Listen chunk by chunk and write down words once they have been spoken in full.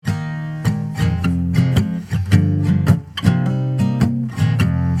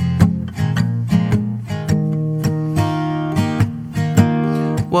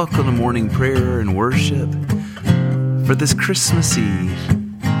welcome to morning prayer and worship for this Christmas Eve.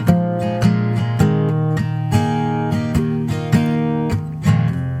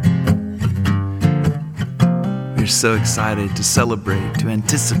 We're so excited to celebrate, to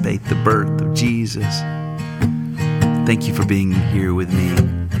anticipate the birth of Jesus. Thank you for being here with me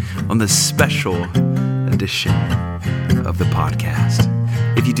on this special edition of the podcast.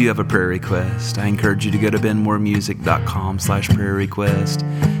 If you do have a prayer request, I encourage you to go to benmoremusic.com/prayer request.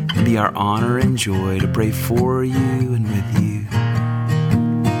 It'd be our honor and joy to pray for you and with you.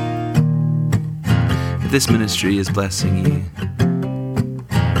 If this ministry is blessing you,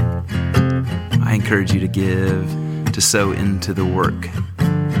 I encourage you to give, to sow into the work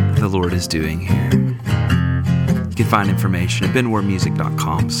that the Lord is doing here. You can find information at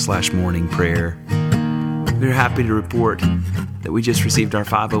benmoremusic.com/morningprayer. We're happy to report that we just received our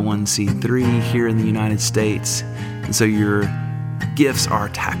 501c3 here in the United States, and so your gifts are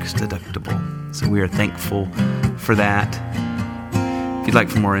tax deductible. So we are thankful for that. If you'd like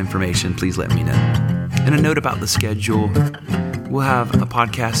for more information, please let me know. And a note about the schedule: we'll have a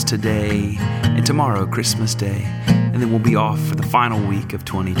podcast today and tomorrow, Christmas Day, and then we'll be off for the final week of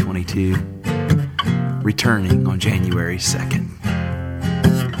 2022, returning on January 2nd.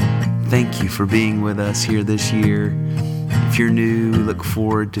 Thank you for being with us here this year. If you're new, look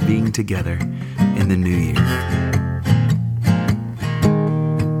forward to being together in the new year.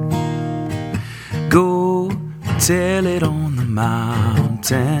 Go tell it on the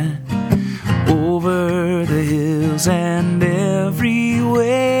mountain, over the hills and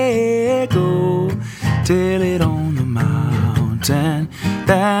everywhere. Go tell it on the mountain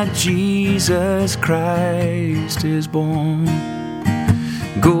that Jesus Christ is born.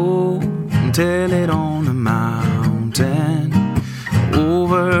 Go tell it on the mountain,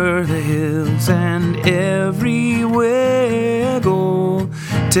 over the hills and everywhere. Go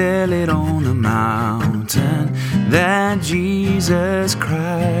tell it on the mountain that Jesus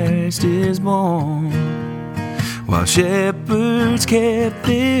Christ is born. While shepherds kept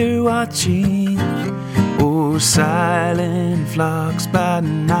their watching, oh, silent flocks by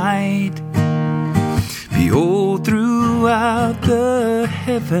night, behold, throughout the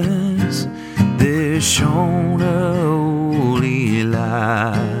heavens there shone a holy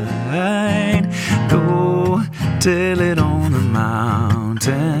light. Go tell it on the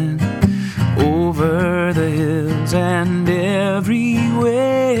mountain, over the hills and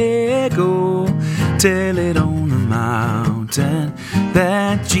everywhere. Go tell it on the mountain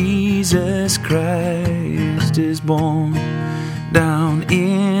that Jesus Christ is born. Down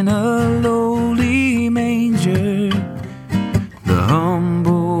in a lowly manger, the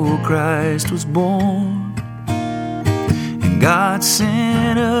humble Christ was born, and God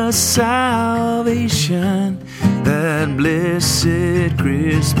sent us salvation that blessed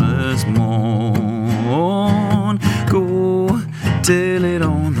Christmas morn. Go tell it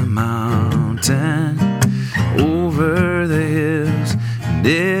on the mountain, over the hills and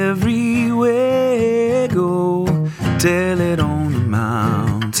everywhere. Go tell it on the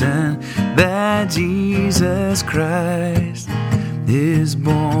mountain that Jesus Christ is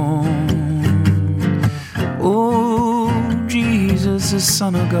born. Oh, Jesus, the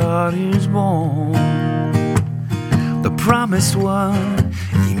Son of God, is born. The promised one,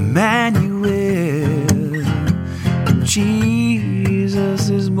 Emmanuel, Jesus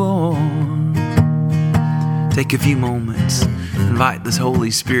is born. Take a few moments, invite this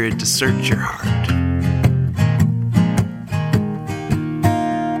Holy Spirit to search your heart.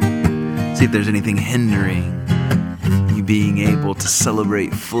 See if there's anything hindering you being able to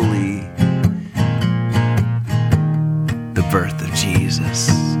celebrate fully the birth of Jesus.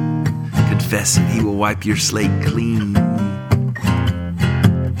 Confess it, He will wipe your slate clean.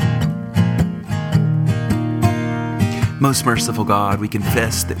 Most merciful God, we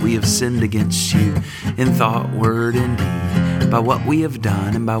confess that we have sinned against you in thought, word, and deed, by what we have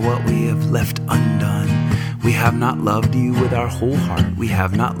done and by what we have left undone. We have not loved you with our whole heart. We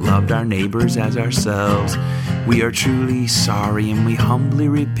have not loved our neighbors as ourselves. We are truly sorry and we humbly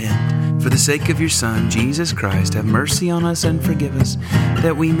repent. For the sake of your Son, Jesus Christ, have mercy on us and forgive us,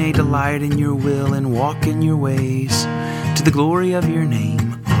 that we may delight in your will and walk in your ways. To the glory of your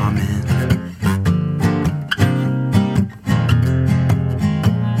name. Amen.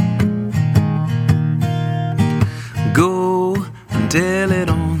 Go and tell it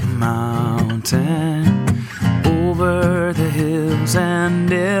on the mountain, over the hills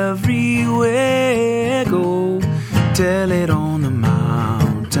and everywhere. Go tell it on the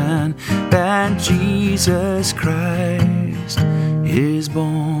mountain that Jesus Christ is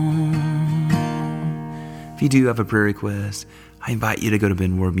born. If you do have a prayer request, I invite you to go to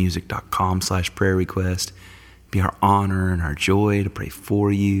benwardmusic.com/prayer request. It'd be our honor and our joy to pray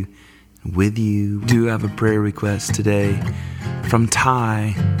for you and with you. We do have a prayer request today from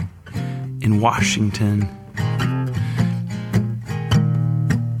Ty in Washington,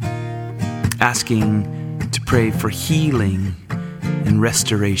 asking to pray for healing and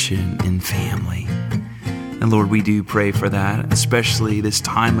restoration in family. And Lord, we do pray for that, especially this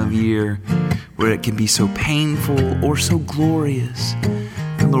time of year where it can be so painful or so glorious.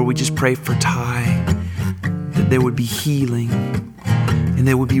 And Lord, we just pray for Ty, that there would be healing and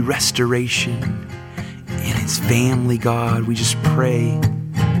there would be restoration in his family, God. We just pray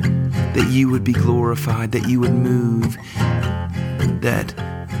that you would be glorified, that you would move, that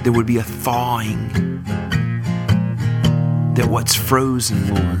there would be a thawing, that what's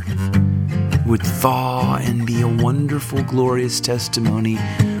frozen, Lord, would thaw and be a wonderful, glorious testimony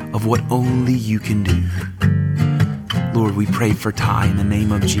of what only you can do. Lord, we pray for Ty in the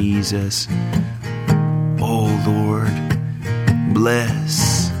name of Jesus. Oh, Lord,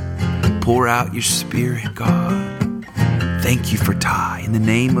 bless, pour out your Spirit, God. Thank you for Ty in the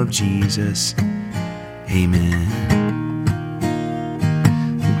name of Jesus. Amen.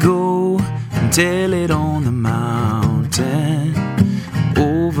 Go and tell it on the mountain,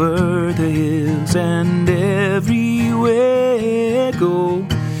 over the hills and everywhere. Go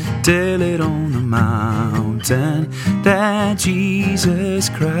tell it on the mountain that Jesus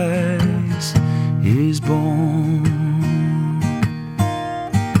Christ is born.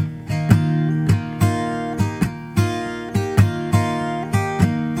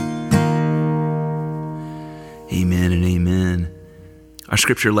 Amen and amen. Our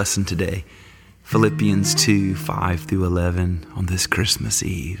scripture lesson today, Philippians 2:5-11, on this Christmas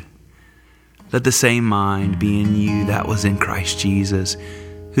Eve. Let the same mind be in you that was in Christ Jesus,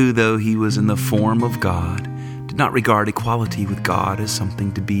 who, though he was in the form of God, did not regard equality with God as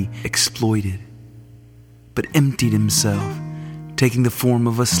something to be exploited, but emptied himself, taking the form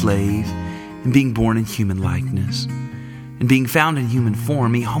of a slave and being born in human likeness. And being found in human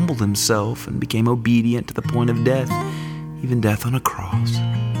form, he humbled himself and became obedient to the point of death, even death on a cross.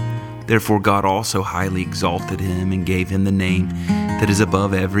 Therefore God also highly exalted him and gave him the name that is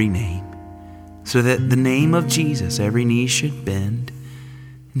above every name, so that the name of Jesus every knee should bend,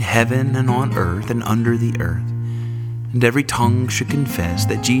 in heaven and on earth and under the earth, and every tongue should confess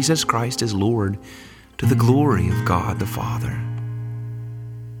that Jesus Christ is Lord, to the glory of God the Father.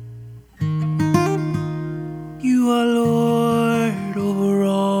 You are Lord over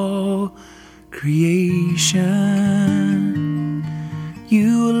all creation.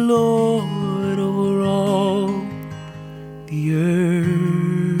 You are Lord over all the earth.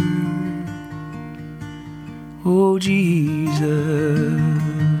 Oh, Jesus.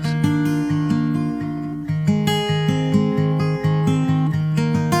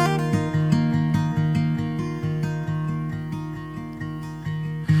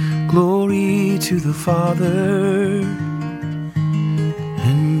 Glory to the Father,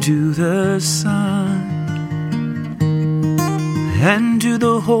 and to the Son, and to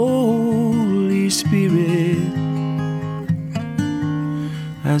the Holy Spirit,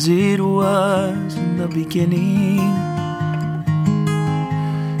 as it was in the beginning,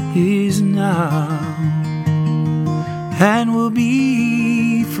 is now, and will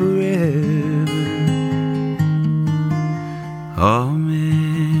be forever. Amen.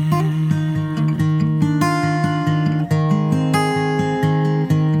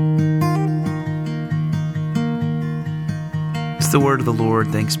 The word of the Lord.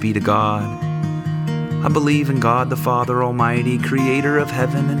 Thanks be to God. I believe in God the Father Almighty, creator of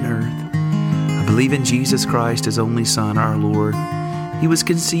heaven and earth. I believe in Jesus Christ, his only Son, our Lord. He was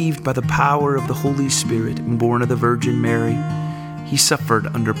conceived by the power of the Holy Spirit and born of the Virgin Mary. He suffered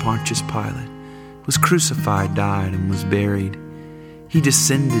under Pontius Pilate, was crucified, died, and was buried. He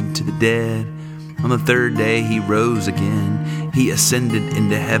descended to the dead. On the third day he rose again. He ascended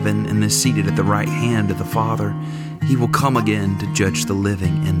into heaven and is seated at the right hand of the Father. He will come again to judge the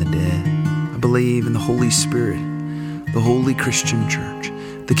living and the dead. I believe in the Holy Spirit, the holy Christian church,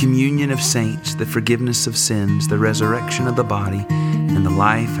 the communion of saints, the forgiveness of sins, the resurrection of the body, and the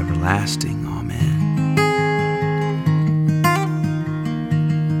life everlasting. Amen.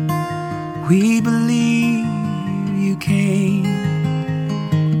 We believe you came.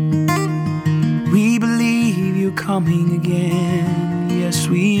 We believe you're coming again. Yes,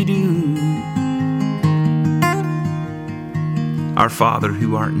 we do. Our Father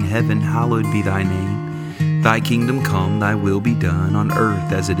who art in heaven, hallowed be thy name. Thy kingdom come, thy will be done on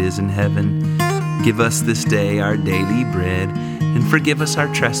earth as it is in heaven. Give us this day our daily bread, and forgive us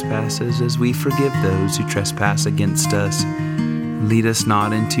our trespasses as we forgive those who trespass against us. Lead us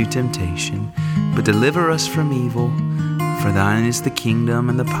not into temptation, but deliver us from evil. For thine is the kingdom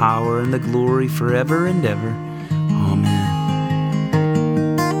and the power and the glory forever and ever. Amen.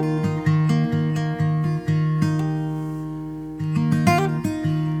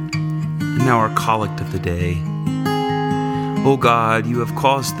 And now our collect of the day. O God, you have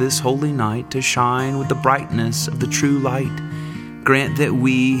caused this holy night to shine with the brightness of the true light. Grant that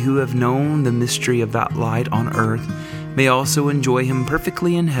we who have known the mystery of that light on earth may also enjoy him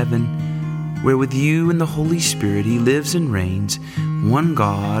perfectly in heaven, where with you and the Holy Spirit he lives and reigns, one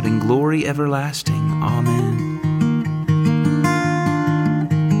God, in glory everlasting. Amen.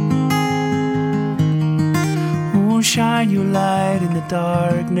 Oh, shine your light in the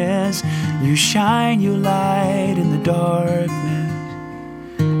darkness. You shine your light in the darkness.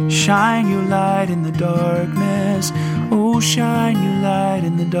 Shine your light in the darkness. Oh, shine your light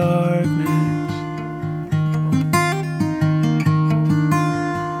in the darkness.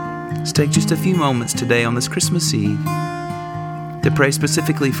 Let's take just a few moments today on this Christmas Eve to pray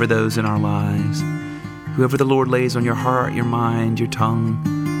specifically for those in our lives. Whoever the Lord lays on your heart, your mind, your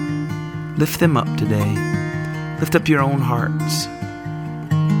tongue, lift them up today. Lift up your own hearts.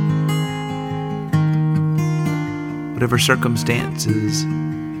 Whatever circumstances,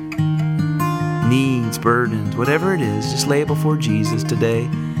 needs, burdens, whatever it is, just lay it before Jesus today.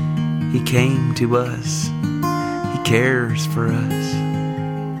 He came to us. He cares for us.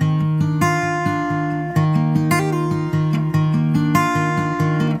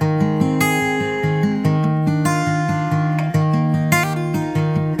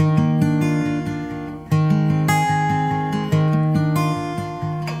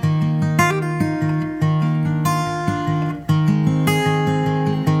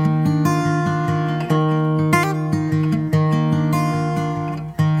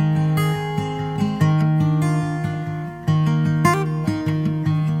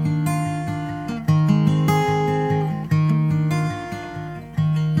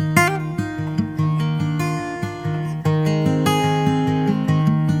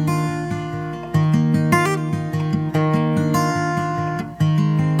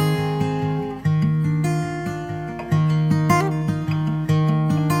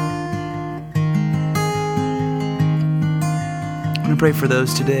 I pray for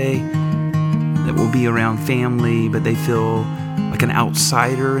those today that will be around family, but they feel like an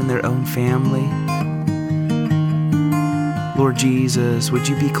outsider in their own family. Lord Jesus, would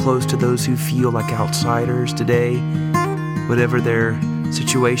you be close to those who feel like outsiders today, whatever their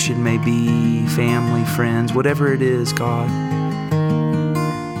situation may be, family, friends, whatever it is, God.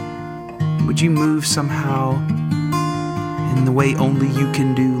 Would you move somehow in the way only you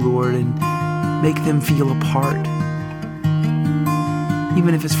can do, Lord, and make them feel a part.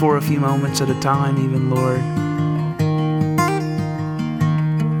 Even if it's for a few moments at a time, even, Lord.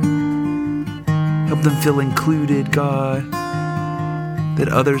 Help them feel included, God, that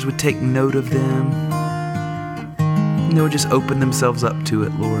others would take note of them, and they would just open themselves up to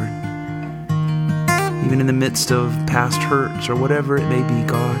it, Lord. Even in the midst of past hurts or whatever it may be,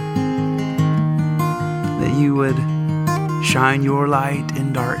 God, that you would shine your light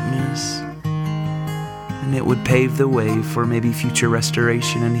in darkness, and it would pave the way for maybe future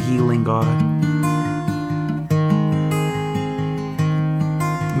restoration and healing, God.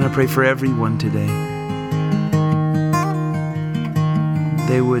 I'm going to pray for everyone today.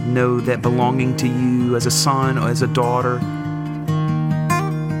 They would know that belonging to you as a son or as a daughter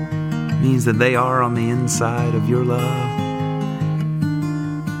means that they are on the inside of your love.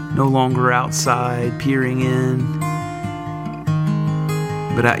 No longer outside, peering in,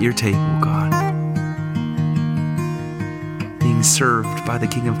 but at your table, God. Being served by the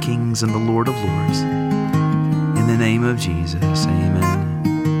King of Kings and the Lord of Lords. In the name of Jesus, amen.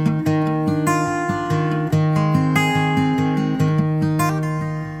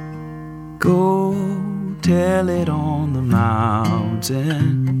 Go tell it on the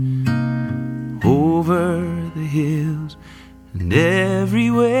mountain, over the hills and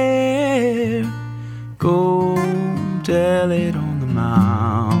everywhere. Go tell it on the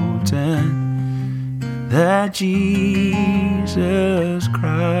mountain that Jesus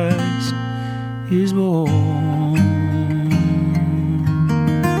Christ is born.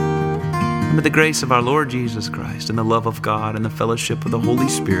 And may the grace of our Lord Jesus Christ and the love of God and the fellowship of the Holy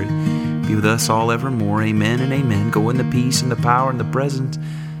Spirit be with us all evermore. Amen and amen. Go in the peace and the power and the presence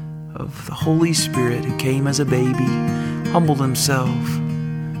of the Holy Spirit, who came as a baby, humbled himself,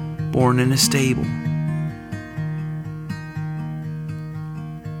 born in a stable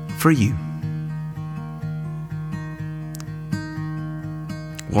for you.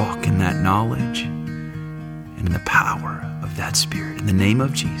 Walk in that knowledge and in the power of of that Spirit. In the name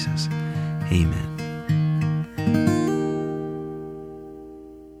of Jesus, amen.